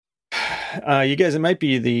You guys, it might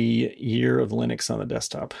be the year of Linux on the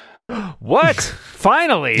desktop. What?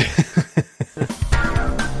 Finally!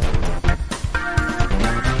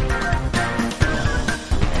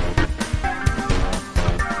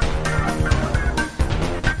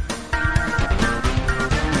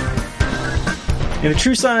 In a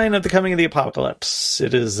true sign of the coming of the apocalypse,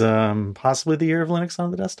 it is possibly the year of Linux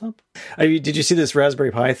on the desktop. Did you see this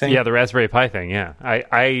Raspberry Pi thing? Yeah, the Raspberry Pi thing, yeah.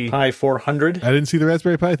 Pi 400. I didn't see the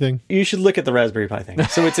Raspberry Pi thing. You should look at the Raspberry Pi thing.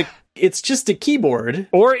 So it's just a keyboard.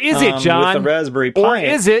 Or is it, John? With the Raspberry Pi or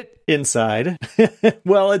is it? Inside.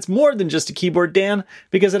 Well, it's more than just a keyboard, Dan,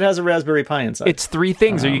 because it has a Raspberry Pi inside. It's three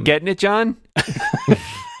things. Are you getting it, John?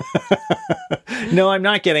 No, I'm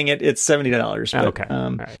not getting it. It's $70. But, okay.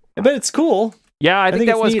 All right. But it's cool. Yeah, I think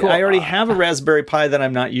that was neat. cool. I already have a Raspberry Pi that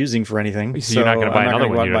I'm not using for anything. So you're not going to buy another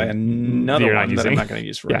one. Buy another one that I'm not going to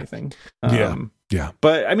use for anything. Yeah.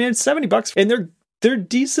 But I mean, it's $70, and they're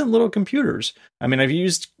decent little computers. I mean, I've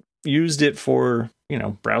used it for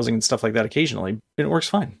browsing and stuff like that occasionally, and it works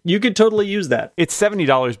fine. You could totally use that. It's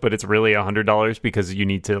 $70, but it's really $100 because you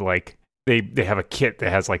need to They have a kit that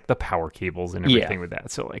has the power cables and everything with that.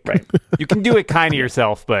 So right. You can do it kind of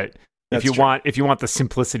yourself, but if you want the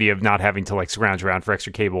simplicity of not having to scrounge around for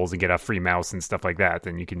extra cables and get a free mouse and stuff like that,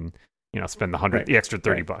 then you can spend the extra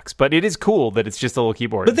 $30. But it is cool that it's just a little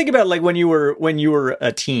keyboard. But think about when you were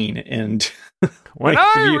a teen and when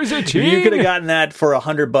I was a teen, if you could have gotten that for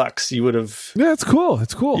 $100, you would have. Yeah, it's cool.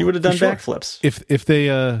 It's cool. You would have done backflips. If they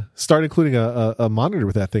start including a monitor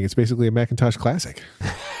with that thing, it's basically a Macintosh classic.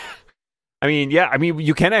 I mean, yeah. I mean,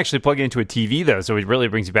 you can actually plug it into a TV, though, so it really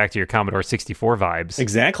brings you back to your Commodore 64 vibes.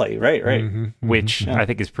 Exactly. Right. Mm-hmm. Which I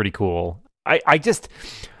think is pretty cool.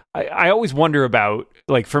 I always wonder about,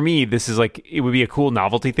 for me, this is it would be a cool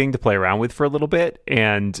novelty thing to play around with for a little bit.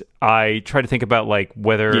 And I try to think about,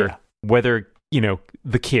 whether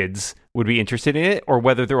the kids would be interested in it, or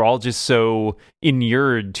whether they're all just so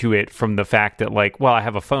inured to it from the fact that, I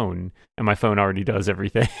have a phone and my phone already does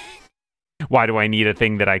everything. Why do I need a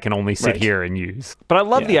thing that I can only sit here and use? But I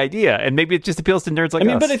love the idea, and maybe it just appeals to nerds like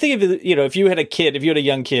us. But I think if you had a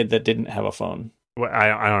young kid that didn't have a phone. Well, I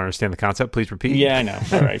don't understand the concept. Please repeat. Yeah, I know.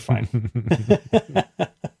 All right, fine.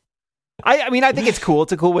 I think it's cool.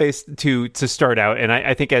 It's a cool way to start out, and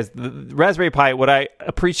I think as the Raspberry Pi, what I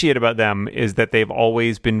appreciate about them is that they've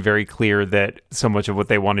always been very clear that so much of what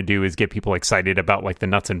they want to do is get people excited about the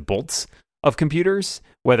nuts and bolts of computers,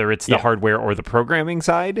 whether it's the hardware or the programming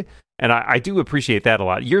side. And I do appreciate that a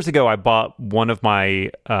lot. Years ago, I bought one of my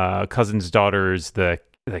cousin's daughters the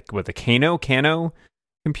Kano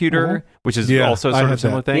computer, which is also sort of a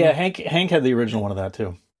similar thing. Yeah, Hank had the original one of that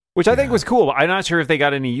too. Which I think was cool. I'm not sure if they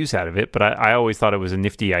got any use out of it, but I always thought it was a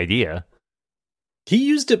nifty idea. He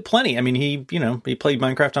used it plenty. I mean, he played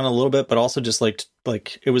Minecraft on it a little bit, but also just like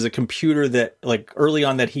it was a computer that early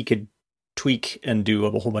on that he could tweak and do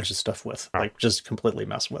a whole bunch of stuff with, just completely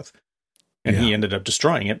mess with. And he ended up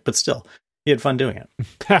destroying it, but still, he had fun doing it.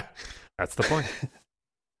 That's the point.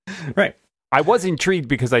 Right. I was intrigued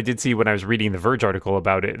because I did see when I was reading the Verge article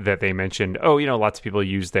about it that they mentioned, lots of people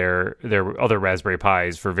use their other Raspberry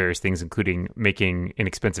Pis for various things, including making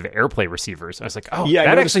inexpensive AirPlay receivers. I was like,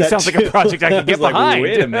 that actually sounds like a project I can get behind.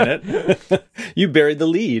 Wait a minute. You buried the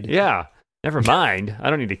lead. Yeah. Never mind. I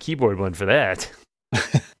don't need a keyboard one for that.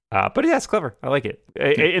 But yeah, it's clever. I like it.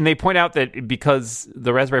 And they point out that because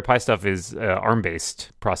the Raspberry Pi stuff is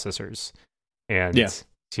ARM-based processors. And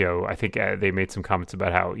I think they made some comments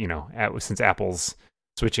about how, since Apple's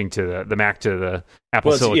switching to the Mac to the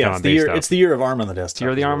Apple Silicon-based stuff. It's the year of ARM on the desktop. It's the year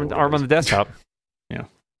of the ARM on the desktop. Yeah.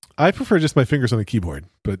 I prefer just my fingers on the keyboard,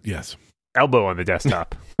 but yes. Elbow on the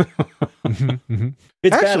desktop. It's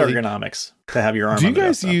bad ergonomics to have your arm on the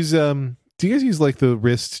desktop. Do you guys use the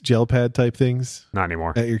wrist gel pad type things? Not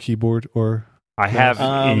anymore. At your keyboard or? I have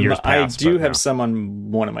in years past. I do have some on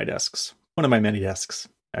one of my desks. One of my many desks.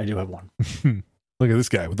 I do have one. Look at this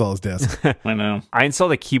guy with all his desks. I know. I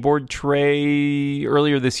installed a keyboard tray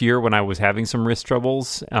earlier this year when I was having some wrist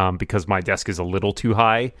troubles because my desk is a little too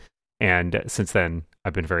high. And since then,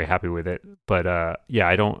 I've been very happy with it. But I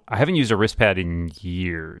haven't used a wrist pad in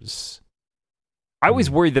years. I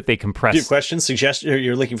was worried that they compress. Do you have questions?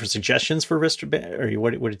 You're looking for suggestions for wrist band? Or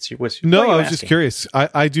what's no, I was just curious.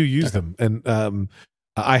 I do use them. And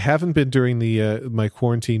I haven't been during my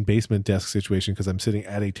quarantine basement desk situation because I'm sitting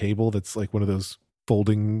at a table that's one of those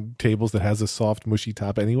folding tables that has a soft, mushy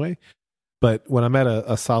top anyway. But when I'm at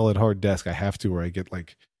a solid, hard desk, I have to, where I get I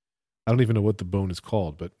don't even know what the bone is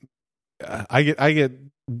called, but I get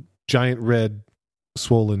giant red,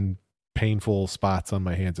 swollen, painful spots on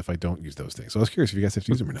my hands if I don't use those things. So I was curious if you guys have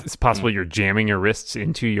to use them or not. It's possible you're jamming your wrists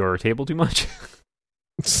into your table too much.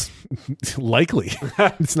 Likely.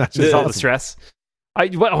 It's not Just just all the stress.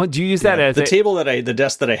 Do you use that as the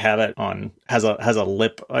desk that I have it on has a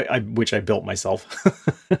lip, which I built myself.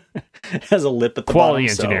 It has a lip at the quality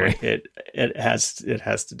bottom, engineering? So it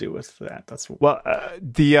has to do with that. That's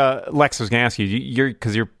Lex was going to ask you,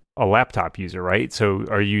 because you're a laptop user, right? So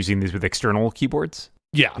are you using these with external keyboards?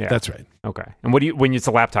 Yeah, that's right. Okay. And when it's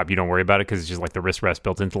a laptop, you don't worry about it because it's just like the wrist rest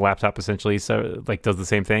built into the laptop essentially. So like does the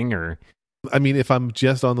same thing, or? I mean, if I'm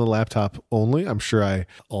just on the laptop only, I'm sure I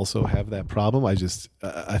also have that problem. I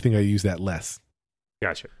think I use that less.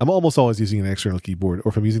 Gotcha. I'm almost always using an external keyboard, or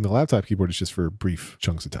if I'm using the laptop keyboard, it's just for brief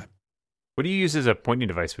chunks of time. What do you use as a pointing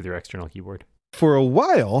device with your external keyboard? For a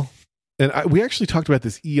while, and we actually talked about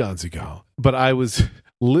this eons ago, but I was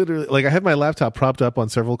literally, like, I had my laptop propped up on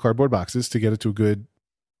several cardboard boxes to get it to a good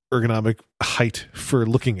ergonomic height for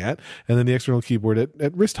looking at, and then the external keyboard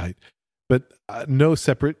at wrist height, but no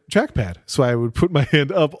separate trackpad. So I would put my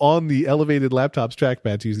hand up on the elevated laptop's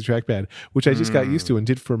trackpad to use the trackpad, which I just got used to and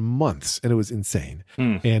did for months, and it was insane.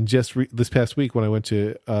 And just this past week, when I went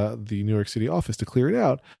to the New York City office to clear it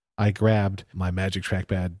out, I grabbed my Magic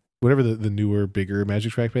Trackpad, whatever the newer, bigger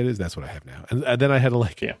Magic Trackpad is. That's what I have now. And then I had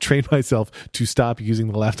to train myself to stop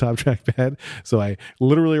using the laptop trackpad. So I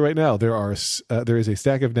literally right now, there is a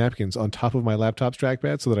stack of napkins on top of my laptop's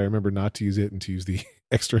trackpad so that I remember not to use it and to use the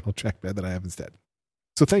external trackpad that I have instead.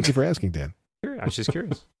 So thank you for asking, Dan. I was just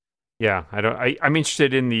curious. Yeah, I'm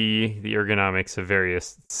interested in the ergonomics of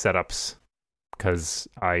various setups, because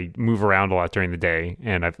I move around a lot during the day,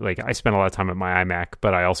 and I spend a lot of time at my iMac,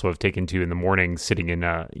 but I also have taken to in the morning sitting in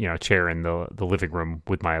a chair in the living room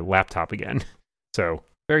with my laptop again. So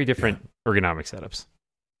very different ergonomic setups.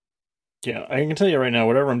 Yeah, I can tell you right now,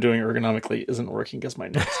 whatever I'm doing ergonomically isn't working because my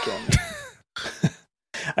neck's killing me.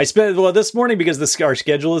 This morning, because our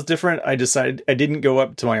schedule is different, I decided I didn't go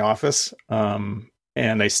up to my office, and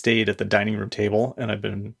I stayed at the dining room table, and I've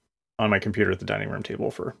been on my computer at the dining room table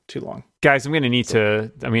for too long. Guys, I'm going to need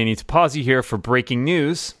to pause you here for breaking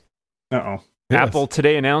news. Uh-oh. Apple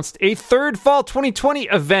today announced a third Fall 2020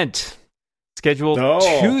 event scheduled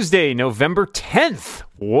Tuesday, November 10th.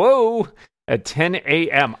 Whoa. At 10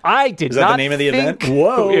 a.m. I did not. Is that the name of the event?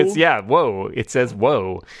 Whoa. Whoa. It says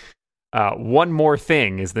whoa. One More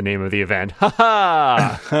Thing is the name of the event.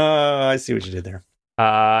 Ha ha. I see what you did there.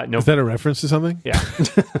 No. Is that a reference to something? Yeah.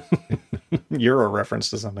 You're a reference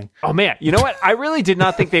to something. Oh man, you know what? I really did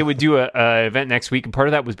not think they would do a event next week, and part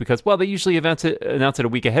of that was because, they usually announce it a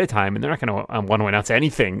week ahead of time, and they're not going to want to announce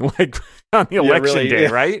anything like on the election day,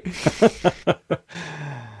 right?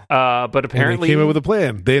 But apparently, they came up with a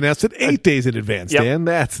plan. They announced it 8 days in advance. Yep. Dan,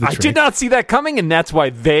 that's the trick. I did not see that coming, and that's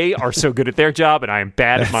why they are so good at their job, and I am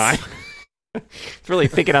bad at mine. It's really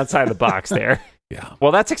thinking outside the box there. Yeah.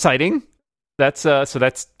 Well, that's exciting. That's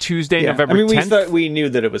Tuesday, November 10th. We knew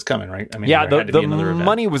that it was coming, right? The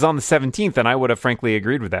money was on the 17th, and I would have frankly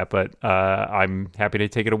agreed with that, but I'm happy to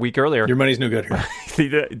take it a week earlier. Your money's no good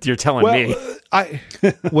here. You're telling me.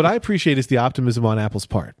 What I appreciate is the optimism on Apple's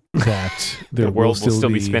part that the world will still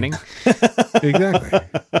be spinning. Exactly.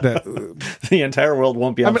 The entire world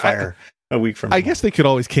won't be on fire a week from now. I guess they could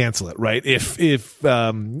always cancel it, right? If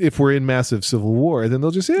we're in massive civil war, then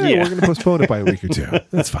they'll just say, we're going to postpone it by a week or two.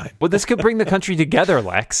 That's fine. Well, this could bring the country together,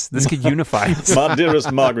 Lex. This could unify us. My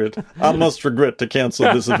dearest Margaret, I must regret to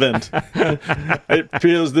cancel this event. It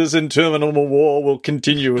appears this interminable war will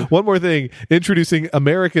continue. One more thing. Introducing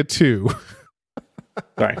America 2.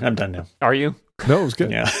 Sorry, I'm done now. Are you? No, it was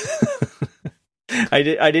good. Yeah. I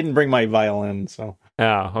didn't bring my violin, so.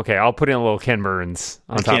 Oh, okay. I'll put in a little Ken Burns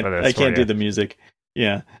on top of this. I can't do the music.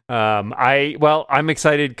 Yeah. I'm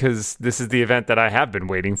excited because this is the event that I have been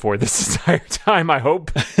waiting for this entire time, I hope.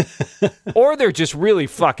 Or they're just really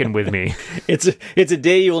fucking with me. It's a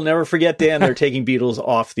day you will never forget, Dan. They're taking Beatles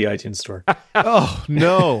off the iTunes store. Oh,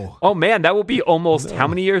 no. Oh, man. That will be almost how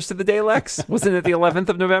many years to the day, Lex? Wasn't it the 11th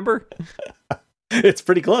of November? It's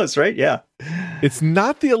pretty close, right? Yeah. It's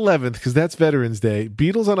not the 11th because that's Veterans Day.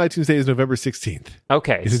 Beatles on iTunes Day is November 16th.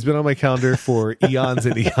 Okay. It has been on my calendar for eons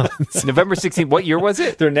and eons. November 16th. What year was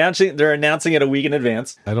it? They're announcing it a week in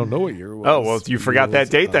advance. I don't know what year it was. Oh, well, you forgot that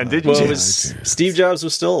date then, didn't you? Well, it was Steve Jobs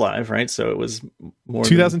was still alive, right? So it was more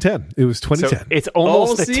 2010. It was 2010. So it's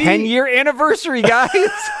almost the 10-year anniversary, guys.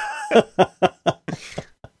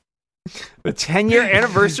 The 10-year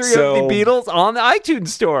anniversary of the Beatles on the iTunes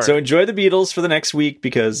store. So enjoy the Beatles for the next week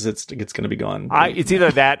because it's going to be gone. It's either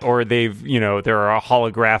that or there are a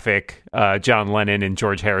holographic John Lennon and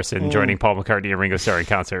George Harrison joining Paul McCartney and Ringo Starr in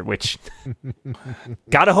concert, which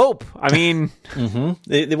gotta hope. I mean,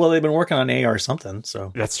 they've been working on AR something,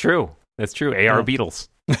 so that's true. That's true. AR Beatles.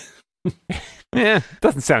 Yeah,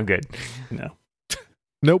 doesn't sound good. No.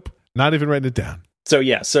 Nope. Not even writing it down. So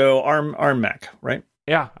yeah, so ARM Mac, right?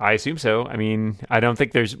 Yeah, I assume so. I mean, I don't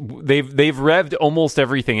think they've revved almost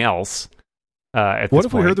everything else. At What this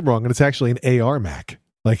if point. we heard them wrong and it's actually an AR Mac?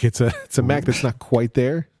 Like it's a Mac that's not quite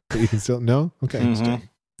there, but you can still no. Okay, Mm-hmm.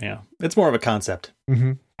 Yeah, it's more of a concept.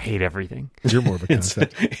 Mm-hmm. I hate everything. You're more of a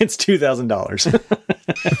concept. It's $2,000.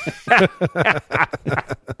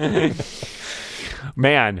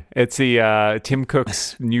 Man, it's the Tim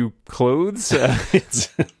Cook's new clothes.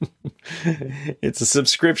 It's a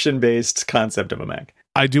subscription-based concept of a Mac.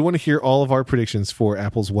 I do want to hear all of our predictions for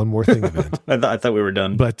Apple's One More Thing event. I thought we were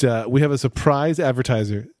done. But we have a surprise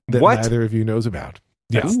advertiser that What? neither of you knows about.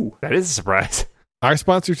 Yes. Ooh. That is a surprise. Our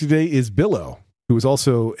sponsor today is Billo, who is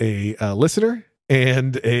also a listener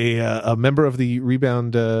and a member of the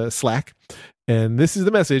Rebound Slack. And this is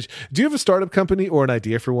the message. Do you have a startup company or an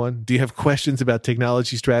idea for one? Do you have questions about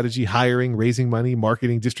technology strategy, hiring, raising money,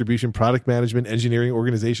 marketing, distribution, product management, engineering,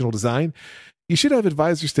 organizational design? You should have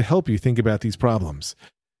advisors to help you think about these problems.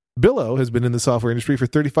 Billo has been in the software industry for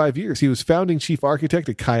 35 years. He was founding chief architect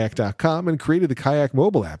at Kayak.com and created the Kayak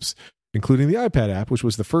mobile apps, including the iPad app, which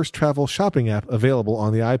was the first travel shopping app available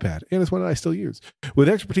on the iPad, and it's one that I still use. With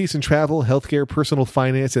expertise in travel, healthcare, personal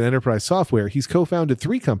finance, and enterprise software, he's co-founded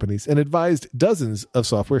 3 companies and advised dozens of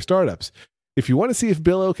software startups. If you want to see if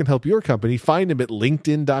Billo can help your company, find him at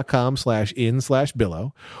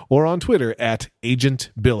linkedin.com/in/Billo or on Twitter at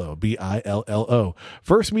AgentBillo, Billo.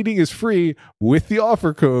 First meeting is free with the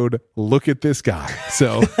offer code, look at this guy.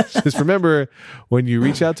 So just remember, when you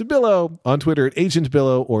reach out to Billo on Twitter at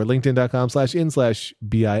AgentBillo or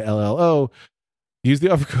linkedin.com/in/Billo, use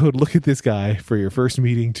the offer code, look at this guy, for your first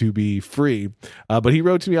meeting to be free. But he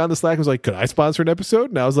wrote to me on the Slack and was like, could I sponsor an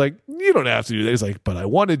episode? And I was like, you don't have to do that. He's like, but I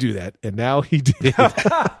want to do that. And now he did.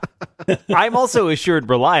 I'm also assured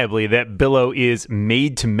reliably that Billo is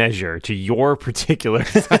made to measure to your particular.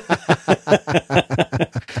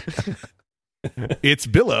 It's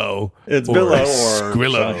Billo. It's or Billo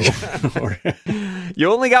or Squillo.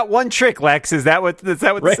 You only got one trick, Lex. Is that what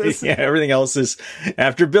right? this is? Yeah, everything else is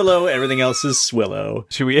after Billo. Everything else is Swillo.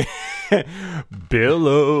 Should we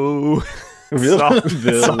Billo? Soft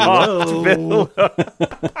Billo.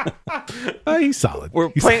 He's solid.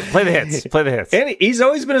 Play the hits. Play the hits. And he's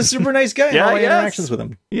always been a super nice guy in Yeah, all my yes. interactions with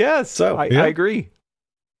him. Yes. So, I yeah. agree.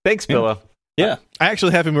 Thanks, Billo. Yeah. I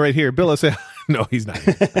actually have him right here. Billo say, no, he's not.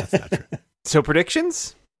 That's not true. So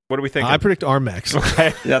predictions? What do we think? I predict ARM Max.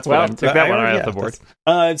 Okay. That's well, what I'm take that one right off the board.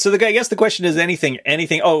 So I guess the question is anything.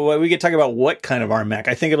 Oh, we could talk about what kind of ARM Mac.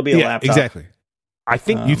 I think it'll be a laptop. Exactly. I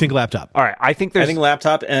think You think laptop. all right. I think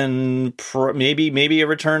laptop and maybe a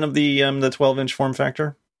return of the 12-inch form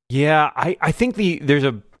factor. Yeah, I think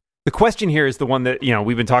the question here is the one that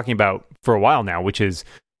we've been talking about for a while now, which is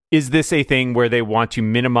this a thing where they want to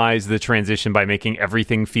minimize the transition by making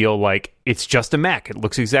everything feel like it's just a Mac? It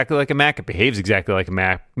looks exactly like a Mac. It behaves exactly like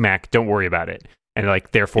a Mac. Don't worry about it. And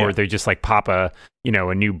therefore they just pop a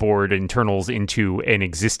new board internals into an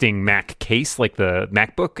existing Mac case like the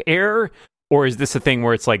MacBook Air. Or is this a thing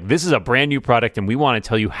where it's like, this is a brand new product and we want to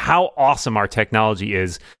tell you how awesome our technology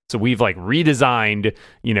is. So we've redesigned,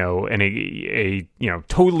 a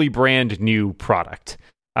totally brand new product.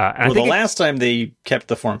 And I think last time they kept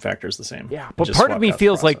the form factors the same. Yeah, but part of me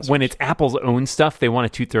feels like when it's Apple's own stuff, they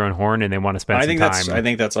want to toot their own horn and they want to spend some time. I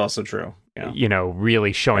think that's also true. Yeah.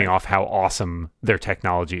 Really showing off how awesome their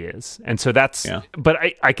technology is. And so that's, but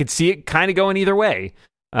I could see it kind of going either way.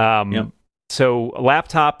 So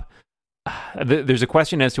laptop, there's a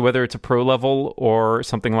question as to whether it's a pro level or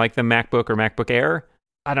something like the MacBook or MacBook Air.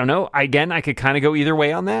 I don't know. Again, I could kind of go either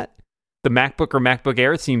way on that. The MacBook or MacBook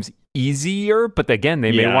Air seems easier, but again,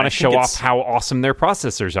 they may want to show off how awesome their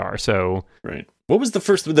processors are. So, right. What was the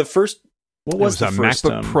first? What was the first?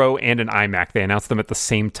 MacBook Pro and an iMac. They announced them at the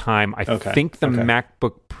same time. I think the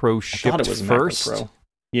MacBook Pro shipped it was first. MacBook Pro.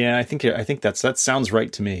 Yeah, I think that sounds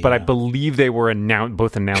right to me. But I believe they were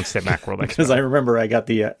both announced at Macworld Expo. Because I remember I got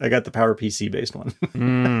the PowerPC based one.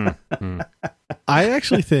 I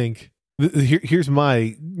actually think here's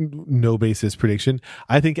my no basis prediction.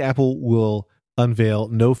 I think Apple will unveil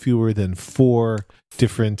no fewer than 4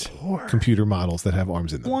 different computer models that have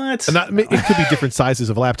ARMs in them. What? And it could be different sizes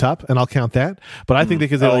of laptop, and I'll count that. But I think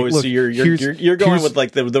because they're look, so you're going with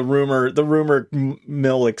the rumor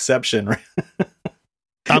mill exception, right?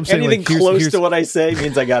 I'm saying anything close to what I say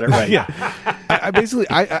means I got it right. Yeah, I basically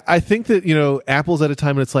think that Apple's at a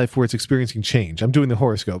time in its life where it's experiencing change. I'm doing the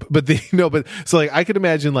horoscope, but so I could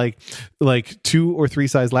imagine like 2 or 3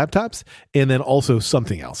 size laptops, and then also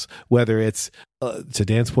something else, whether it's to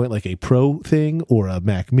Dan's point, like a Pro thing or a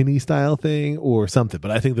Mac Mini style thing or something.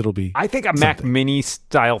 But I think that'll be. I think a Mac Mini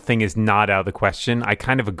style thing is not out of the question. I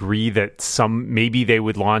kind of agree that maybe they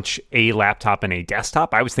would launch a laptop and a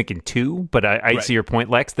desktop. I was thinking 2, but I see your point,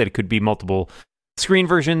 Lex, that it could be multiple screen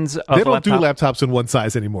versions of they don't do laptops in one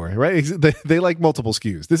size anymore, right? They like multiple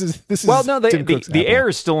SKUs. This is well, no, the Air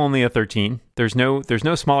is still only a 13. There's no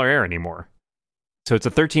smaller Air anymore. So it's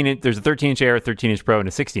a 13. There's a 13-inch Air, a 13-inch Pro, and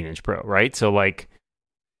a 16-inch Pro, right? So like,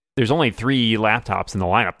 there's only 3 laptops in the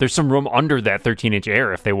lineup. There's some room under that 13-inch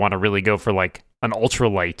Air if they want to really go for like an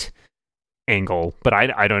ultralight angle, but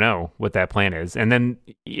I don't know what that plan is. And then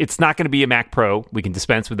it's not going to be a Mac Pro. We can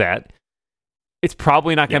dispense with that. It's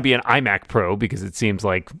probably not going to be an iMac Pro because it seems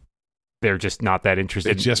like they're just not that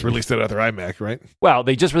interested. They just released another iMac, right? Well,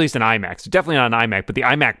 they just released an iMac, so definitely not an iMac, but the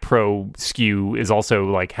iMac Pro SKU is also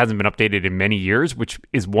like hasn't been updated in many years, which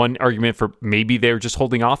is one argument for maybe they're just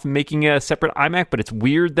holding off and making a separate iMac, but it's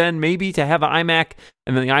weird then maybe to have an iMac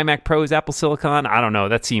and then the iMac Pro is Apple Silicon. I don't know.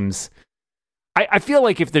 That seems... I feel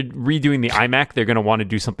like if they're redoing the iMac, they're going to want to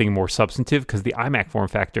do something more substantive because the iMac form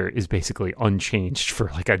factor is basically unchanged for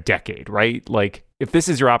like a decade, right? Like if this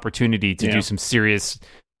is your opportunity to do some serious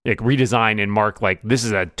like redesign and mark like this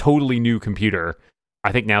is a totally new computer,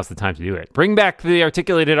 I think now's the time to do it. Bring back the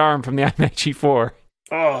articulated arm from the iMac G4.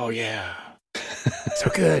 Oh yeah, so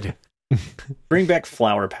good. Bring back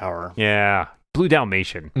flower power. Yeah, Blue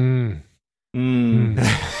Dalmatian.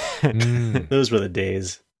 Those were the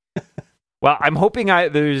days. Well, I'm hoping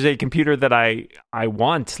there's a computer that I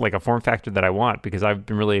want, like a form factor that I want, because I've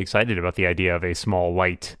been really excited about the idea of a small,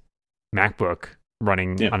 light MacBook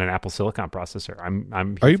running on an Apple Silicon processor.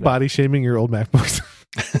 Are you body shaming your old MacBooks?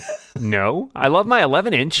 No, I love my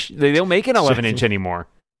 11-inch. They don't make an 11-inch anymore.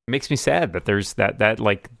 It makes me sad that there's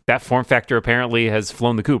that form factor apparently has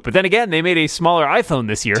flown the coop. But then again, they made a smaller iPhone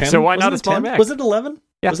this year, 10? So why Was not it a smaller 10? Mac? Was it 11?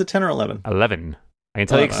 Yeah. Was it 10 or 11? 11. I can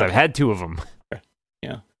tell you because I've had 2 of them.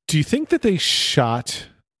 Yeah. Do you think that they shot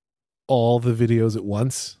all the videos at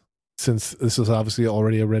once, since this is obviously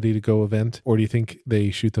already a ready-to-go event? Or do you think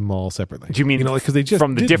they shoot them all separately? Do you mean because they just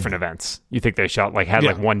from the different events? You think they shot like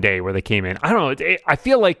one day where they came in? I don't know. I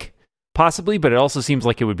feel like possibly, but it also seems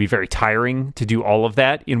like it would be very tiring to do all of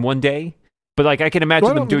that in one day. But like I can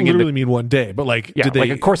imagine them doing it. I don't literally mean one day, but like did they, like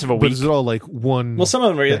a course of a week. But is it all like one? Well, some of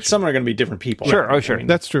them are going to be different people. Sure, sure. I mean,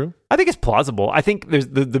 that's true. I think it's plausible. I think there's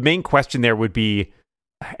the main question there would be,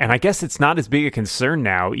 and I guess it's not as big a concern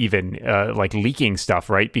now, even like leaking stuff,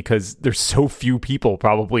 right? Because there's so few people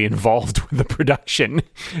probably involved with the production.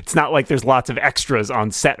 It's not like there's lots of extras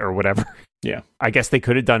on set or whatever. Yeah. I guess they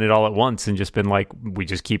could have done it all at once and just been like, we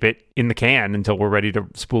just keep it in the can until we're ready to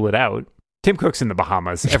spool it out. Tim Cook's in the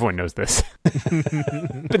Bahamas. Everyone knows this.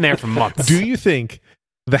 Been there for months. Do you think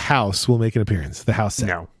the house will make an appearance? The house set?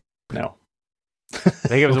 No. I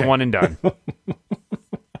think it was a one and done.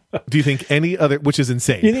 Do you think any other, which is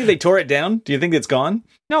insane? You think they tore it down? Do you think it's gone?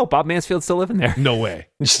 No, Bob Mansfield's still living there. No way.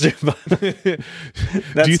 Do you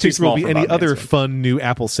think there will be any other fun new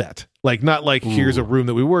Apple set? Like, not like, here's a room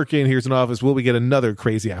that we work in, here's an office. Will we get another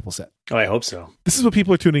crazy Apple set? Oh, I hope so. This is what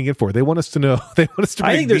people are tuning in for. They want us to know. They want us to.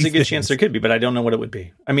 I think there's a good chance there could be, but I don't know what it would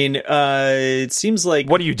be. I mean, it seems like.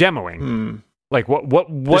 What are you demoing? Like what?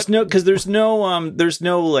 There's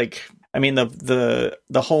no like. I mean, the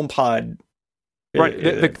HomePod.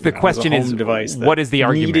 Right. The question is, device what is the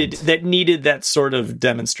argument needed that sort of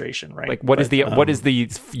demonstration, right? Like, what is the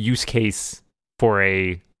use case for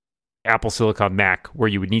a Apple Silicon Mac where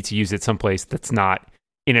you would need to use it someplace that's not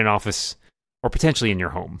in an office or potentially in your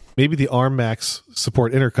home? Maybe the ARM Macs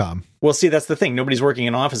support intercom. Well, see, that's the thing. Nobody's working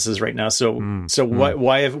in offices right now, so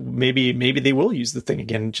why have maybe they will use the thing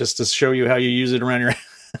again just to show you how you use it around your.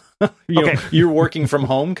 You're working from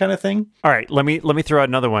home kind of thing. All right, let me throw out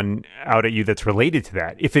another one out at you that's related to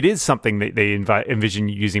that. If it is something that they envision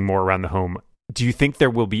using more around the home, do you think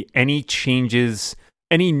there will be any changes,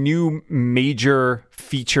 any new major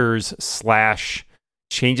features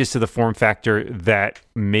 / changes to the form factor that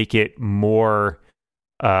make it more,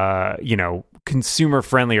 consumer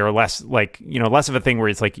friendly or less less of a thing where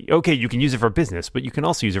it's like, okay, you can use it for business, but you can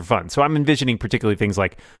also use it for fun. So I'm envisioning particularly things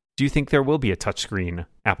like, do you think there will be a touchscreen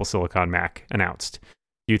Apple Silicon Mac announced?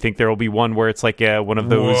 Do you think there will be one where it's like one of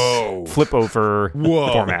those flip over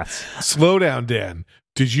formats? Slow down, Dan.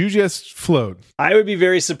 Did you just float? I would be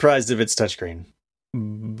very surprised if it's touchscreen.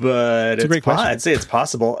 But it's a great question. I'd say it's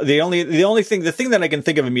possible. The thing that I can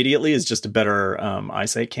think of immediately is just a better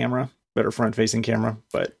eyesight camera, better front facing camera.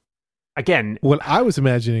 But again, what I was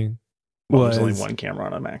imagining was there's only one camera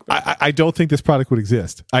on a Mac. I don't think this product would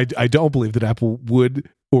exist. I don't believe that Apple would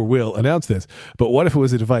or will announce this, but what if it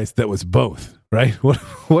was a device that was both, right?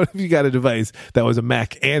 What if you got a device that was a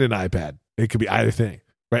Mac and an iPad? It could be either thing.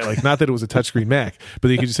 Right, like not that it was a touchscreen Mac, but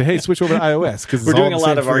you could just say, "Hey, switch over to iOS." Because we're doing a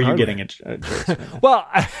lot of "Are you getting it?" Well,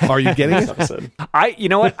 are you getting it? You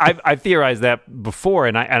know what? I've theorized that before,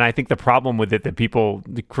 and I think the problem with it that people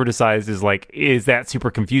criticize is like, is that super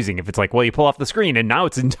confusing? If it's like, well, you pull off the screen and now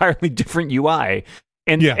it's an entirely different UI,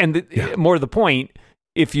 and more to the point,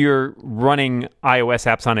 if you're running iOS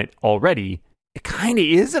apps on it already, it kind of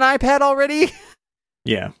is an iPad already.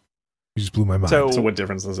 Yeah, you just blew my mind. So what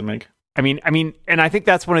difference does it make? I mean, and I think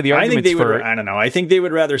that's one of the arguments. I don't know. I think they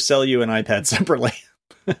would rather sell you an iPad separately.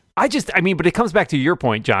 But it comes back to your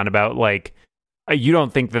point, John, about like, you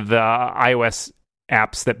don't think that the iOS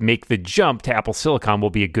apps that make the jump to Apple Silicon will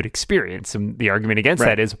be a good experience. And the argument against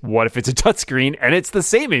that is, what if it's a touchscreen and it's the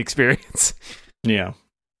same experience? Yeah,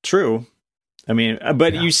 true. I mean,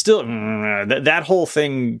 but you still, that whole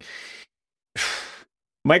thing,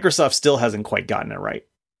 Microsoft still hasn't quite gotten it right.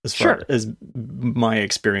 As far as my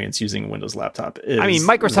experience using a Windows laptop is. I mean,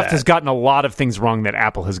 Microsoft has gotten a lot of things wrong that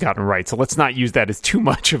Apple has gotten right. So let's not use that as too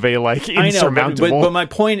much of a insurmountable. I know, but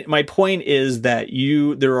my point is that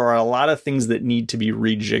there are a lot of things that need to be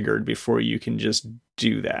rejiggered before you can just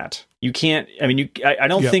do that. You can't. I mean, I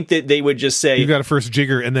don't think that they would just say you got to first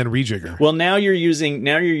jigger and then rejigger. Well, now you're using an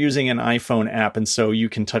iPhone app, and so you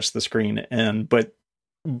can touch the screen, but.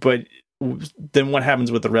 Then what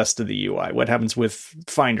happens with the rest of the UI? What happens with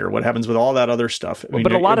Finder? What happens with all that other stuff? I mean,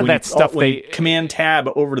 but a lot of that stuff, they Command Tab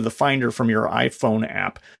over to the Finder from your iPhone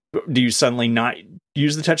app. Do you suddenly not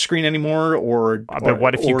use the touchscreen anymore? But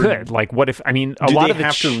what if you could? Like, what if? I mean, a lot of they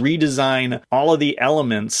have to redesign all of the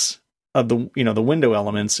elements of the window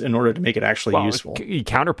elements in order to make it actually useful.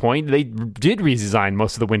 Counterpoint, they did redesign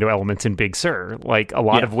most of the window elements in Big Sur, like a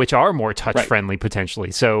lot of which are more touch friendly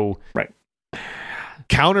potentially. So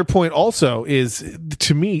Counterpoint also is,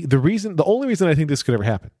 to me, the only reason I think this could ever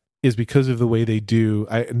happen is because of the way they do,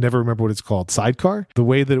 I never remember what it's called, Sidecar, the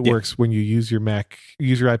way that it works when you use your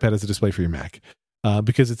iPad as a display for your Mac.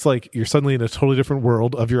 Because it's like you're suddenly in a totally different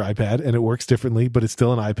world of your iPad and it works differently, but it's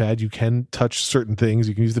still an iPad. You can touch certain things.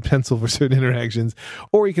 You can use the pencil for certain interactions,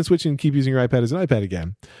 or you can switch and keep using your iPad as an iPad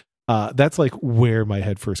again. That's like where my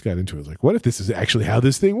head first got into it. I was like, what if this is actually how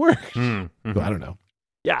this thing works? Mm-hmm. So I don't know.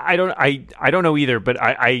 Yeah, I don't know either, but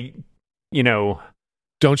I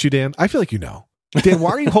Don't you, Dan? I feel like you know. Dan,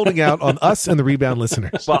 why are you holding out on us and the Rebound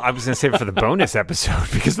listeners? Well, I was going to save it for the bonus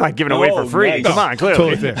episode because I'm not giving away for free. Nice. Come on, clearly.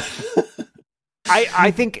 Totally fair.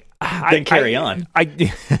 I think... Then carry on.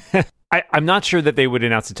 I'm not sure that they would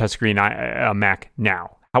announce a touchscreen Mac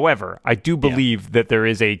now. However, I do believe that there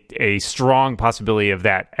is a strong possibility of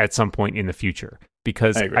that at some point in the future,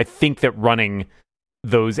 because I think that running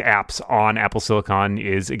those apps on Apple Silicon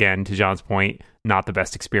is, again, to John's point, not the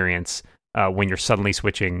best experience when you're suddenly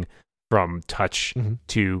switching from touch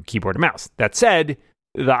to keyboard and mouse. That said,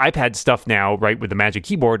 the iPad stuff now, right, with the Magic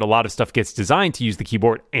Keyboard, a lot of stuff gets designed to use the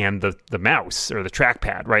keyboard and the mouse or the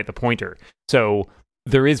trackpad, right, the pointer. So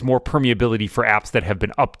there is more permeability for apps that have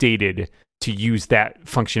been updated to use that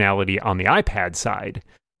functionality on the iPad side,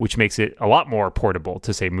 which makes it a lot more portable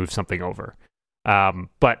to, say, move something over.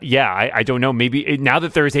 But yeah, I don't know. Maybe now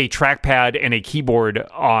that there's a trackpad and a keyboard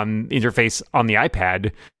on interface on the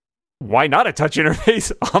iPad, why not a touch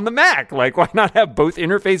interface on the Mac? Like, why not have both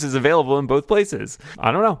interfaces available in both places?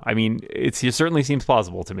 I don't know. I mean, it certainly seems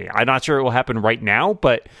plausible to me. I'm not sure it will happen right now,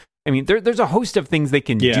 but I mean, there's a host of things they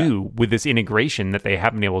can do with this integration that they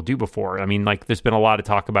haven't been able to do before. I mean, like, there's been a lot of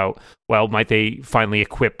talk about, well, might they finally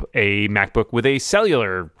equip a MacBook with a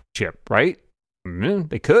cellular chip, right?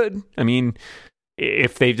 They could. I mean,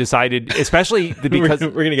 if they've decided, especially because... we're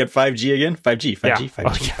going to get 5G again? 5G.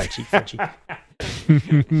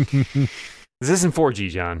 This isn't 4G,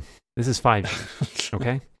 John. This is 5G,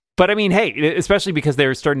 okay? But I mean, hey, especially because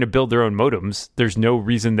they're starting to build their own modems, there's no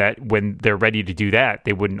reason that when they're ready to do that,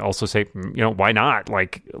 they wouldn't also say, why not,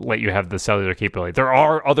 like, let you have the cellular capability. There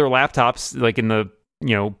are other laptops, like in the,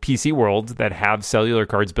 PC world, that have cellular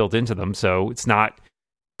cards built into them, so it's not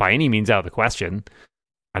by any means out of the question.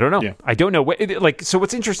 I don't know. Yeah. I don't know. So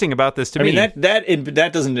what's interesting about this to me... I mean,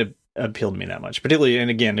 that doesn't appeal to me that much, particularly, and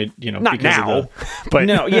again, not because now, of but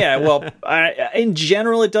no, yeah, well, in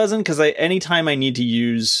general, it doesn't, because anytime I need to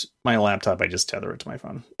use my laptop, I just tether it to my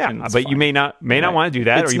phone. Yeah, but fine. You may not want to do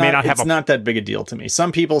that, or you may not have. It's not that big a deal to me.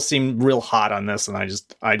 Some people seem real hot on this, and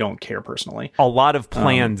I don't care personally. A lot of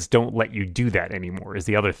plans don't let you do that anymore. Is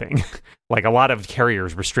the other thing. Like, a lot of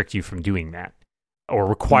carriers restrict you from doing that, or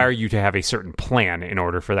require you to have a certain plan in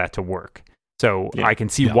order for that to work. So I can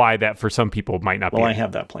see why that for some people might not be. Well, I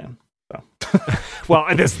have that plan. Well,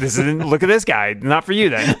 this isn't. Look at this guy. Not for you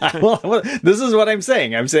then. Well, this is what I'm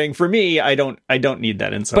saying. I'm saying for me, I don't need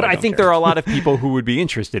that inside. But I think there are a lot of people who would be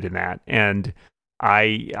interested in that, and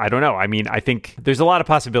I don't know. I mean, I think there's a lot of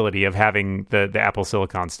possibility of having the Apple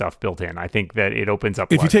Silicon stuff built in. I think that it opens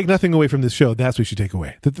up. If you take nothing away from this show, that's what you should take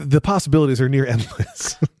away. The possibilities are near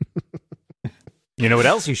endless. You know what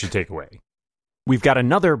else you should take away? We've got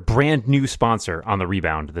another brand new sponsor on The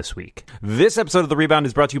Rebound this week. This episode of The Rebound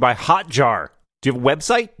is brought to you by Hotjar. Do you have a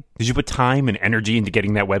website? Did you put time and energy into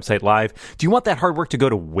getting that website live? Do you want that hard work to go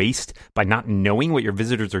to waste by not knowing what your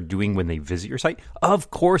visitors are doing when they visit your site? Of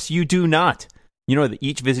course you do not. You know that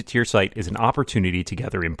each visit to your site is an opportunity to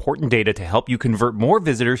gather important data to help you convert more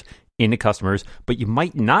visitors into customers, but you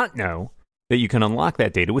might not know that you can unlock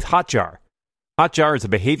that data with Hotjar. Hotjar is a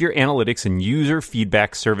behavior analytics and user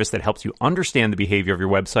feedback service that helps you understand the behavior of your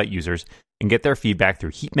website users and get their feedback through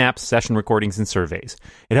heat maps, session recordings, and surveys.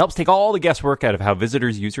 It helps take all the guesswork out of how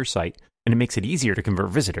visitors use your site, and it makes it easier to convert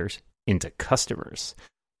visitors into customers.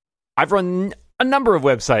 I've run a number of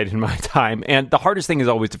websites in my time, and the hardest thing is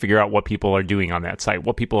always to figure out what people are doing on that site,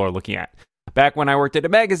 what people are looking at. Back when I worked at a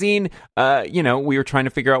magazine, we were trying to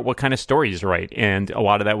figure out what kind of stories to write, and a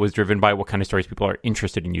lot of that was driven by what kind of stories people are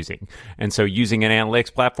interested in using. And so using an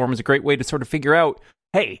analytics platform is a great way to sort of figure out,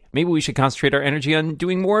 hey, maybe we should concentrate our energy on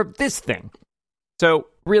doing more of this thing. So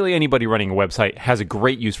really anybody running a website has a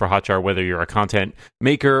great use for Hotjar, whether you're a content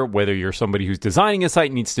maker, whether you're somebody who's designing a site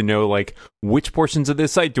and needs to know, like, which portions of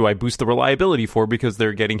this site do I boost the reliability for because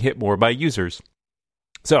they're getting hit more by users.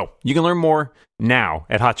 So you can learn more now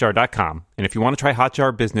at hotjar.com. And if you want to try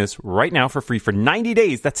Hotjar Business right now for free for 90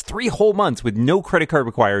 days, that's 3 whole months with no credit card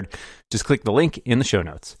required, just click the link in the show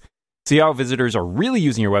notes. See how visitors are really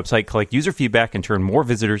using your website, collect user feedback, and turn more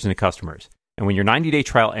visitors into customers. And when your 90-day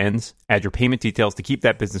trial ends, add your payment details to keep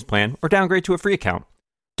that business plan or downgrade to a free account.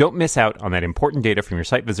 Don't miss out on that important data from your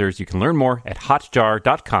site visitors. You can learn more at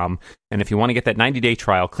hotjar.com. And if you want to get that 90-day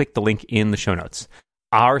trial, click the link in the show notes.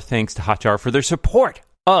 Our thanks to Hotjar for their support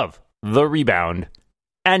of The Rebound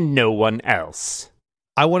and no one else.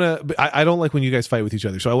 I don't like when you guys fight with each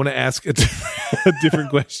other, so I want to ask a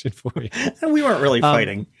different question for you. And we weren't really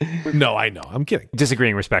fighting. No, I know. I'm kidding.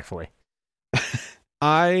 Disagreeing respectfully.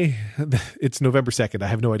 It's November 2nd. I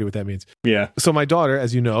have no idea what that means. Yeah. So my daughter,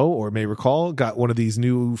 as you know, or may recall, got one of these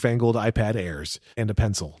newfangled iPad Airs and a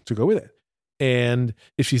pencil to go with it. And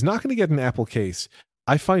if she's not going to get an Apple case,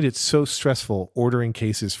 I find it so stressful ordering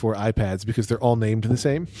cases for iPads because they're all named the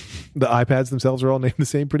same. The iPads themselves are all named the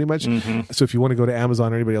same pretty much. Mm-hmm. So if you want to go to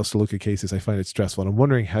Amazon or anybody else to look at cases, I find it stressful. And I'm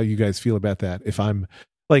wondering how you guys feel about that. If I'm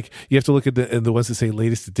like, you have to look at the ones that say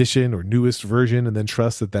latest edition or newest version and then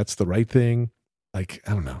trust that that's the right thing. Like,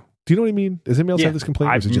 I don't know. Do you know what I mean? Does anybody else have this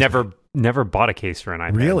complaint? I've never bought a case for an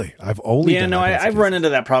iPad. Really? I've only I've run into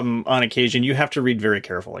that problem on occasion. You have to read very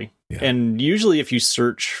carefully. Yeah. And usually if you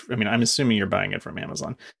search, I mean, I'm assuming you're buying it from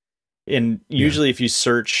Amazon. And usually if you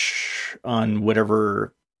search on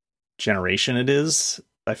whatever generation it is,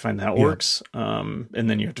 I find that works. And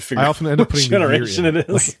then you have to figure out often end up putting generation it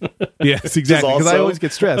is. Yes, exactly. Because I always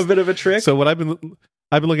get stressed. A bit of a trick. So what I've been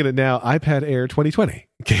looking at now, iPad Air 2020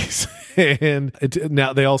 case. And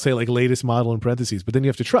now they all say like latest model in parentheses, but then you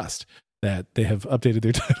have to trust that they have updated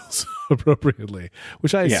their titles appropriately,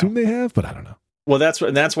 which I assume they have, but I don't know. Well, that's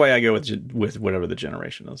why I go with whatever the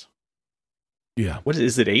generation is. Yeah. What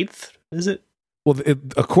is it? 8th? Is it? Well,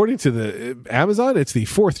 according to the Amazon, it's the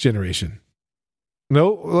 4th generation.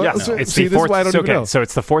 No, it's the 4th. So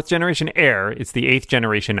it's the 4th generation Air. It's the 8th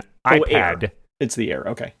generation iPad. Air. It's the Air.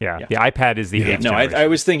 Okay. Yeah. The iPad is the 8th generation.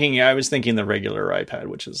 I was thinking the regular iPad,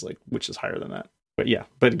 which is higher than that.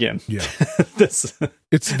 But again, it's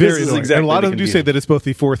very annoying. Exactly, and a lot of them do say that it's both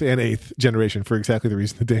the 4th and 8th generation for exactly the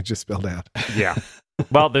reason that Dan just spelled out. Yeah.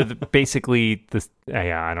 Well, they're basically this.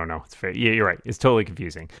 I don't know. You're right. It's totally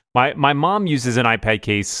confusing. My mom uses an iPad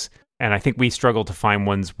case, and I think we struggled to find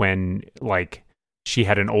ones when like she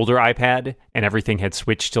had an older iPad and everything had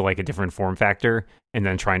switched to like a different form factor, and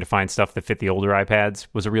then trying to find stuff that fit the older iPads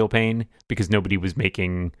was a real pain because nobody was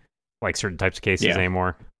making like certain types of cases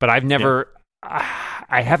anymore. But I've never. Yeah.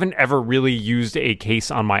 I haven't ever really used a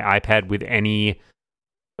case on my iPad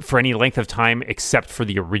for any length of time except for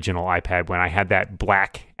the original iPad when I had that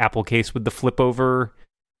black Apple case with the flip over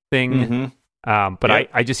thing. Mm-hmm. But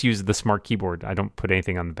I just use the smart keyboard. I don't put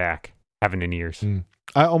anything on the back. Haven't in years.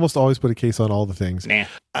 I almost always put a case on all the things. Nah.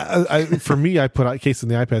 For me, I put a case on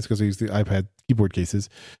the iPads because I use the iPad keyboard cases.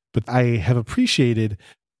 But I have appreciated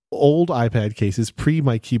old iPad cases pre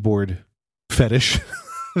my keyboard fetish.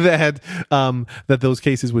 that those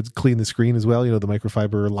cases would clean the screen as well, the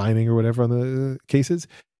microfiber lining or whatever on the cases.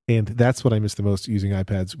 And that's what I miss the most using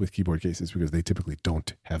iPads with keyboard cases, because they typically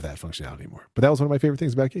don't have that functionality anymore. But that was one of my favorite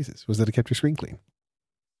things about cases, was that it kept your screen clean.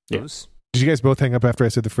 Yes. Did you guys both hang up after I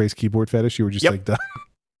said the phrase keyboard fetish? You were just like, done.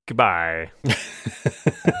 Goodbye.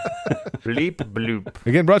 Bleep bloop.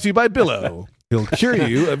 Again, brought to you by Billo. He'll cure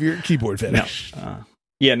you of your keyboard fetish.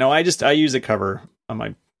 No. I use a cover on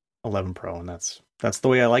my 11 Pro, and that's the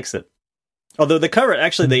way I likes it. Although the cover,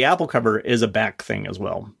 actually, the Apple cover is a back thing as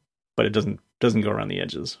well, but it doesn't go around the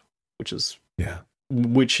edges, which is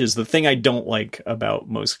the thing I don't like about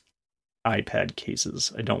most iPad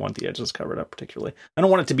cases. I don't want the edges covered up particularly. I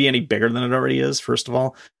don't want it to be any bigger than it already is, first of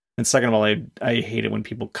all. And second of all, I hate it when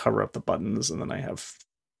people cover up the buttons and then I have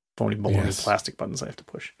phony baloney plastic buttons I have to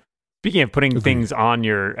push. Speaking of putting things on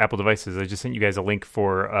your Apple devices, I just sent you guys a link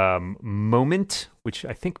for Moment, which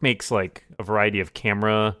I think makes like a variety of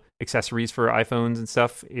camera accessories for iPhones and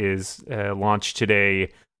stuff, is launched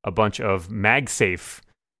today a bunch of MagSafe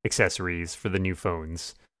accessories for the new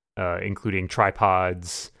phones, including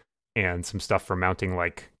tripods and some stuff for mounting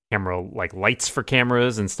like camera, like lights for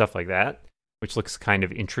cameras and stuff like that, which looks kind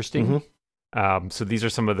of interesting. So these are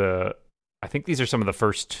some of the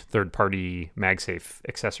first third-party MagSafe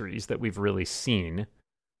accessories that we've really seen.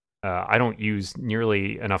 I don't use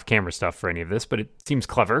nearly enough camera stuff for any of this, but it seems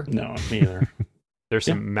clever. No, me either. There's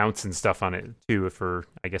some mounts and stuff on it too. There's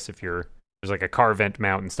like a car vent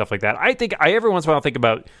mount and stuff like that. I think every once in a while think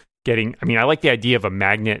about I like the idea of a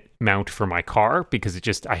magnet mount for my car, because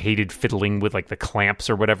I hated fiddling with like the clamps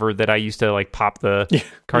or whatever that I used to like pop the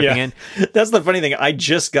car thing in. That's the funny thing. I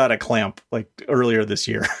just got a clamp like earlier this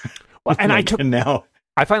year. Well, and I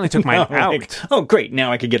finally took mine out. Like, oh, great.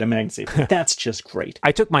 Now I could get a MagSafe. That's just great.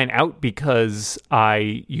 I took mine out because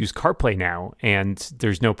I use CarPlay now, and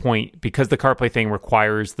there's no point, because the CarPlay thing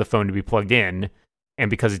requires the phone to be plugged in,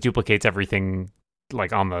 and because it duplicates everything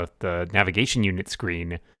like on the navigation unit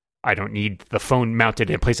screen, I don't need the phone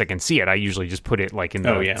mounted in a place I can see it. I usually just put it like in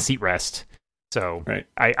the seat rest. So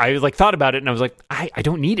I like thought about it, and I was like, I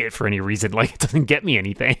don't need it for any reason. Like, it doesn't get me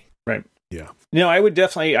anything. Right. Yeah. No, I would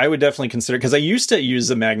definitely consider, because I used to use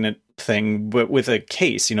the magnet thing, but with a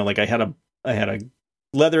case. You know, like I had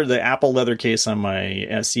the Apple leather case on my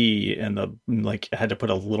SE, and I had to put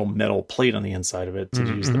a little metal plate on the inside of it to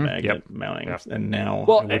use the magnet mounting. Yep. And now,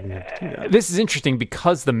 I wouldn't have to do that. This is interesting,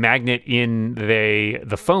 because the magnet in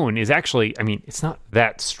the phone is actually, I mean, it's not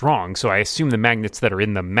that strong. So I assume the magnets that are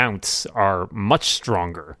in the mounts are much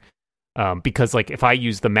stronger. Because like if I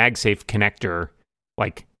use the MagSafe connector,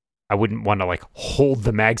 like, I wouldn't want to like hold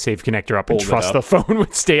the MagSafe connector up and trust the phone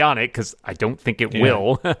would stay on it, because I don't think it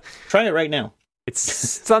will. Try it right now.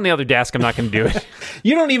 It's on the other desk. I'm not going to do it.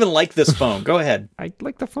 You don't even like this phone. Go ahead. I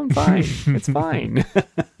like the phone fine. It's fine.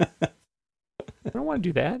 I don't want to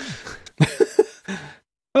do that.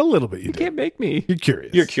 A little bit. You can't make me. You're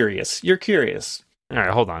curious. You're curious. All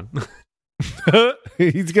right, hold on.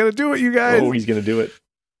 He's going to do it, you guys. Oh, he's going to do it.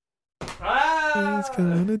 He's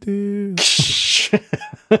going to do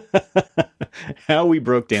How we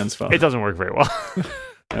broke Dan's phone. It doesn't work very well.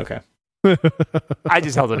 Okay. I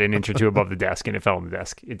just held it an inch or two above the desk, and it fell on the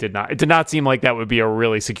desk. It did not seem like that would be a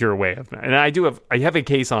really secure way of. And I have a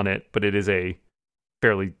case on it, but it is a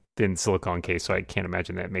fairly thin silicone case, so I can't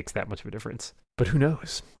imagine that makes that much of a difference. But who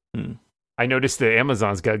knows? I noticed that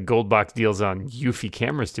Amazon's got gold box deals on Eufy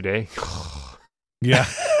cameras today. Yeah.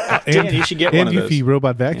 And you should get one of those. Eufy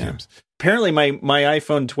robot vacuums. Yeah. Apparently, my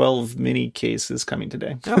iPhone 12 mini case is coming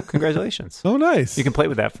today. Oh, congratulations. Oh, nice. You can play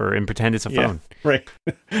with that and pretend it's a phone. Right.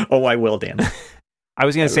 Oh, I will, Dan. I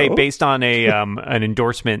was going to say, based on an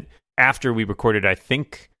endorsement after we recorded, I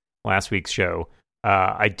think, last week's show,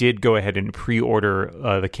 I did go ahead and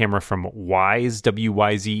pre-order the camera from Wyze,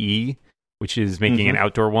 W-Y-Z-E, which is making an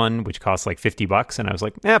outdoor one, which costs like $50. And I was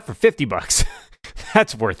like, for $50,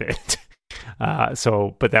 that's worth it.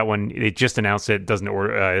 But that one, it just announced it doesn't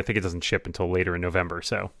order. I think it doesn't ship until later in November,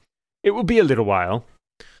 so it will be a little while.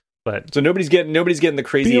 But so nobody's getting the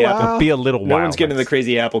crazy Apple. Be a little while. No one's getting the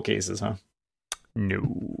crazy Apple cases, huh?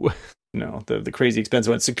 No, the crazy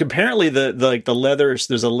expensive ones. So apparently the leather.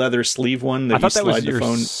 There's a leather sleeve one that I thought you slide was the your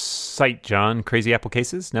phone. Site, John. Crazy Apple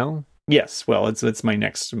cases? No. Yes. Well, it's my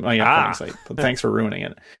upcoming site. But thanks for ruining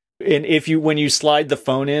it. And when you slide the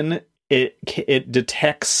phone in, it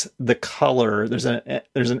detects the color. There's an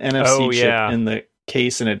NFC chip in the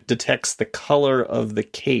case, and it detects the color of the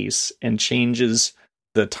case and changes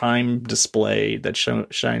the time display that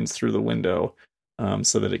shines through the window,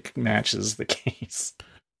 so that it matches the case.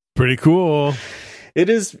 Pretty cool. It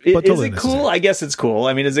is. Is it cool? I guess it's cool.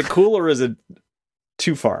 I mean, is it cool or is it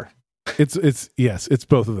too far? It's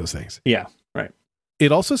both of those things. Yeah. Right.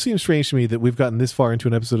 It also seems strange to me that we've gotten this far into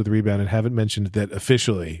an episode of The Rebound and haven't mentioned that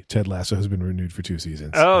officially Ted Lasso has been renewed for 2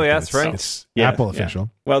 seasons. Oh, yeah, that's right. It's Apple official.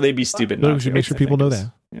 Well, they'd be stupid. No, we should make sure people know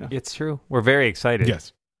that. Yeah. It's true. We're very excited.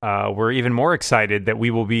 Yes. We're even more excited that we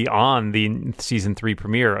will be on the season 3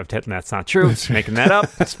 premiere of Ted. That's not true. Just making that up.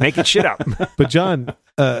 Just making shit up. But John,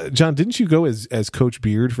 didn't you go as Coach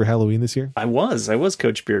Beard for Halloween this year? I was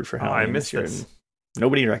Coach Beard for Halloween. I missed this.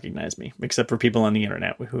 Nobody recognized me except for people on the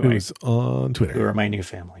internet on Twitter, who are my new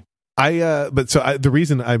family. The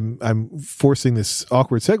reason I'm forcing this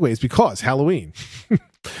awkward segue is because Halloween.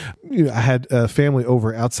 I had a family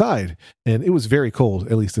over outside, and it was very cold,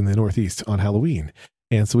 at least in the Northeast, on Halloween.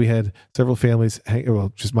 And so we had several families,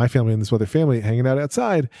 just my family and this other family, hanging out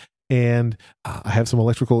outside. And I have some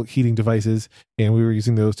electrical heating devices, and we were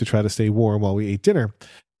using those to try to stay warm while we ate dinner.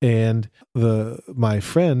 And my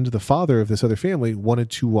friend, the father of this other family, wanted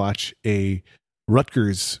to watch a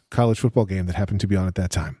Rutgers college football game that happened to be on at that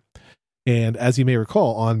time. And as you may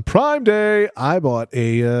recall, on Prime Day, I bought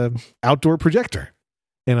a outdoor projector.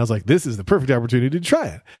 And I was like, this is the perfect opportunity to try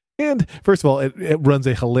it. And first of all, it runs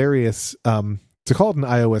a hilarious... to call it an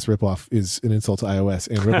iOS ripoff is an insult to iOS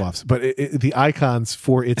and ripoffs, but the icons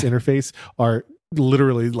for its interface are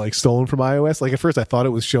literally like stolen from iOS. Like at first I thought it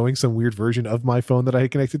was showing some weird version of my phone that I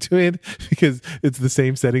had connected to it because it's the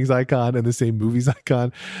same settings icon and the same movies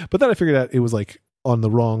icon. But then I figured out it was like on the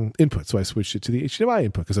wrong input. So I switched it to the HDMI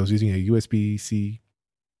input because I was using a USB-C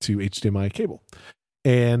to HDMI cable.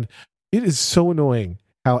 And it is so annoying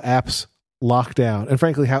how apps lock down, and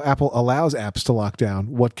frankly how Apple allows apps to lock down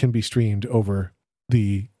what can be streamed over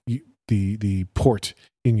the port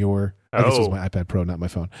in your I guess it was my iPad Pro, not my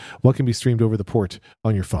phone. What can be streamed over the port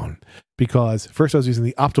on your phone? Because first I was using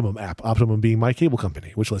the Optimum app, Optimum being my cable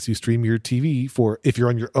company, which lets you stream your TV for if you're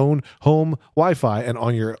on your own home Wi-Fi, and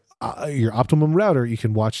on your Optimum router you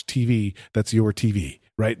can watch TV that's your TV.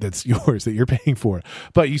 Right? That's yours, that you're paying for.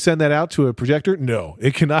 But you send that out to a projector? No,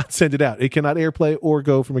 it cannot send it out. It cannot AirPlay or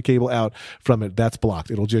go from a cable out from it. That's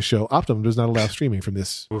blocked. It'll just show Optimum does not allow streaming from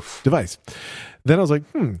this device. Then I was like,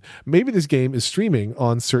 maybe this game is streaming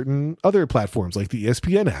on certain other platforms like the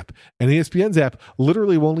ESPN app. And the ESPN's app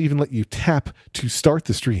literally won't even let you tap to start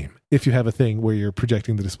the stream if you have a thing where you're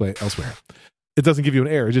projecting the display elsewhere. It doesn't give you an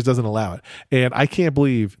error. It just doesn't allow it. And I can't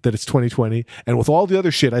believe that it's 2020. And with all the other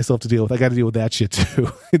shit I still have to deal with, I got to deal with that shit too.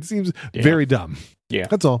 It seems very dumb. Yeah.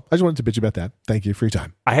 That's all. I just wanted to bitch about that. Thank you for your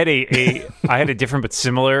time. I had a different but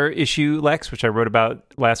similar issue, Lex, which I wrote about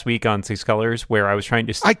last week on Six Colors, where I was trying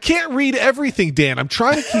to... I can't read everything, Dan. I'm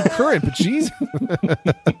trying to keep current, but geez.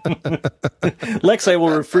 Lex, I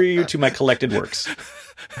will refer you to my collected works.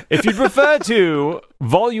 If you'd prefer to,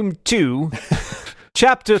 Volume 2...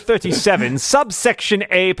 Chapter 37, subsection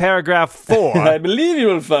A, paragraph 4. I believe you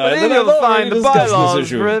will find the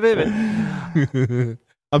bylaws.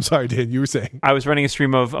 I'm sorry, Dan, you were saying. I was running a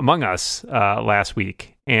stream of Among Us last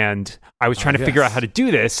week, and I was trying to figure out how to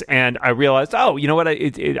do this, and I realized, you know what,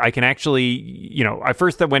 I can actually, I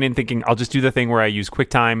first went in thinking I'll just do the thing where I use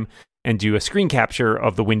QuickTime and do a screen capture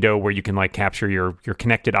of the window where you can like capture your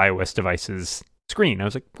connected iOS device's screen. I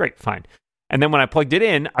was like, great, fine. And then when I plugged it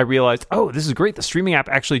in, I realized, this is great. The streaming app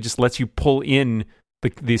actually just lets you pull in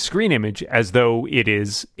the screen image as though it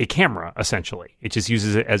is a camera, essentially. It just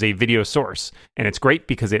uses it as a video source. And it's great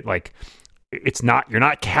because you're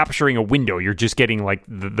not capturing a window. You're just getting like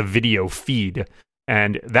the video feed.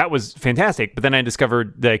 And that was fantastic. But then I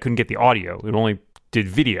discovered that I couldn't get the audio. It only did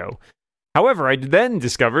video. However, I then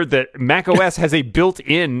discovered that macOS has a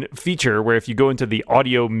built-in feature where if you go into the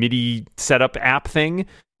audio MIDI setup app thing,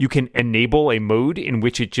 you can enable a mode in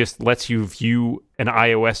which it just lets you view an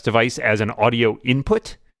iOS device as an audio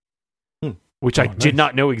input, which I did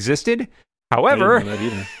not know existed. However,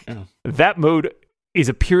 that mode is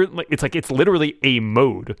it's literally a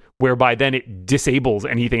mode whereby then it disables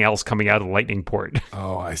anything else coming out of the Lightning port.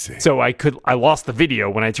 Oh, I see. So I lost the video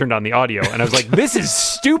when I turned on the audio, and I was like, this is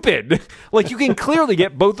stupid. Like, you can clearly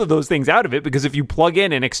get both of those things out of it, because if you plug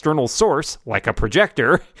in an external source, like a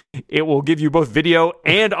projector, it will give you both video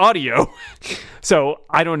and audio. So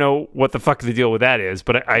I don't know what the fuck the deal with that is,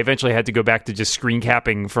 but I eventually had to go back to just screen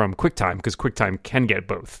capping from QuickTime, because QuickTime can get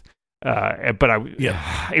both.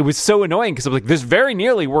 It was so annoying because I was like, this very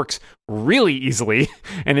nearly works really easily,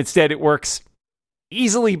 and instead it works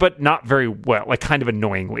easily but not very well, like kind of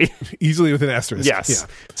annoyingly. Easily with an asterisk. Yes. Yeah.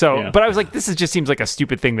 So, but I was like, this just seems like a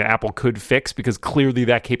stupid thing that Apple could fix, because clearly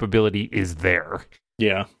that capability is there.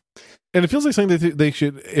 Yeah. And it feels like something that they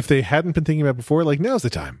should, if they hadn't been thinking about before, like, now's the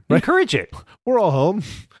time. Right? Encourage it. We're all home.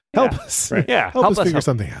 Help us. Right. Yeah. Help us figure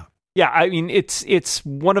something out. Yeah, I mean, it's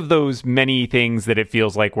one of those many things that it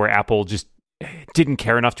feels like where Apple just didn't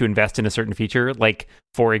care enough to invest in a certain feature, like,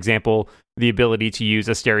 for example, the ability to use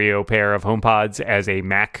a stereo pair of HomePods as a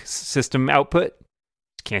Mac system output.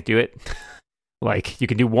 Can't do it. Like, you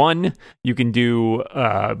can do one, you can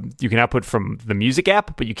output from the music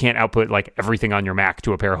app, but you can't output like everything on your Mac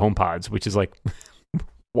to a pair of HomePods, which is like,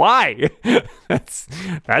 why?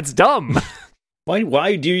 That's dumb.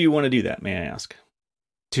 Why do you want to do that, may I ask?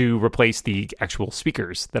 To replace the actual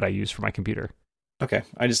speakers that I use for my computer. Okay.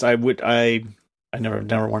 I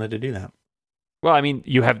never wanted to do that. Well, I mean,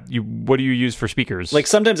 what do you use for speakers? Like,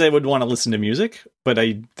 sometimes I would want to listen to music, but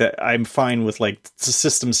I'm fine with like the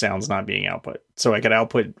system sounds not being output. So I could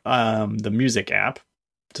output the music app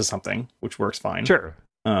to something, which works fine. Sure.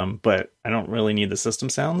 But I don't really need the system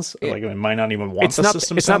sounds. Like, I might not even want system sounds to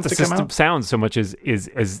come out. It's not the system sounds so much as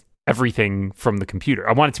everything from the computer.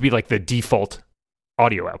 I want it to be like the default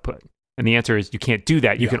audio output. And the answer is you can't do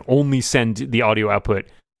that. You can only send the audio output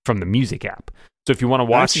from the music app. So if you want to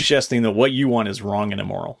watch... I'm suggesting that what you want is wrong and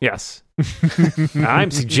immoral. Yes. I'm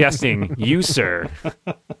suggesting you, sir,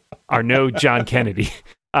 are no John Kennedy.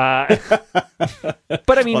 But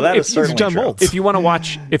I mean, well, if you want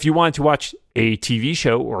to watch a TV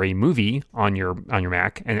show or a movie on your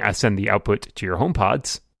Mac and send the output to your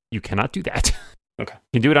HomePods, you cannot do that. Okay.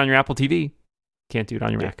 You can do it on your Apple TV. Can't do it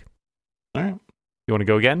on your Mac. All right. You want to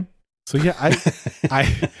go again? So yeah,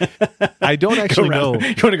 I don't actually know. You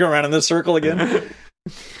want to go around in this circle again?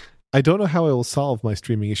 I don't know how I will solve my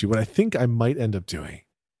streaming issue. What I think I might end up doing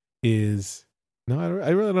is I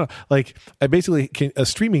really don't know. Like, I basically a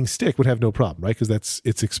streaming stick would have no problem, right? Because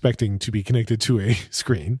it's expecting to be connected to a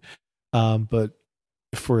screen. But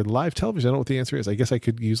for live television, I don't know what the answer is. I guess I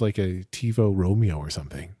could use like a TiVo Romeo or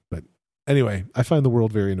something. But anyway, I find the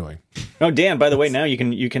world very annoying. Oh, Dan, by the way, now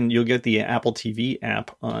you'll get the Apple TV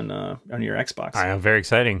app on your Xbox. I know, very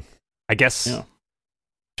exciting. I guess. Yeah.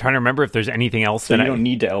 Trying to remember if there's anything else so that you don't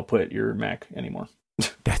need to output your Mac anymore.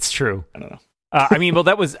 That's true. I don't know. I mean, well,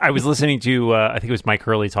 I was listening to, I think it was Mike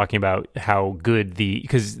Hurley talking about how good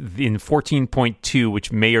because in 14.2,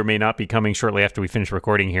 which may or may not be coming shortly after we finish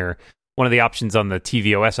recording here, one of the options on the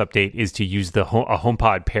tvOS update is to use a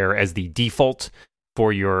HomePod pair as the default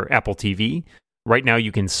for your Apple TV. Right now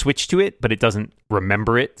you can switch to it, but it doesn't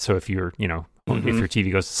remember it. So if you're, if your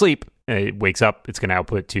TV goes to sleep, it wakes up, it's going to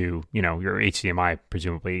output to, your HDMI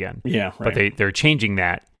presumably again. Yeah. Right. But they're changing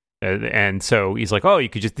that. And so he's like, oh,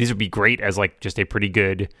 these would be great as like just a pretty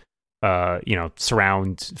good,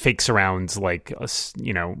 fake surrounds, like,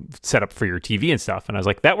 setup for your TV and stuff. And I was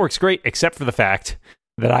like, that works great, except for the fact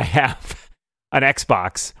that I have an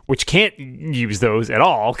Xbox, which can't use those at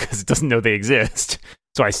all because it doesn't know they exist.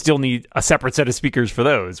 So I still need a separate set of speakers for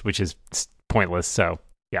those, which is pointless. So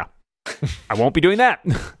yeah, I won't be doing that.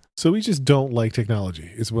 So we just don't like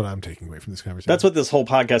technology is what I'm taking away from this conversation. That's what this whole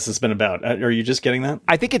podcast has been about. Are you just getting that?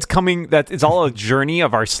 I think it's coming, that it's all a journey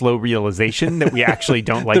of our slow realization that we actually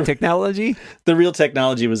don't like technology. The real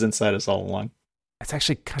technology was inside us all along. It's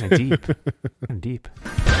actually kind of deep. Kind of deep.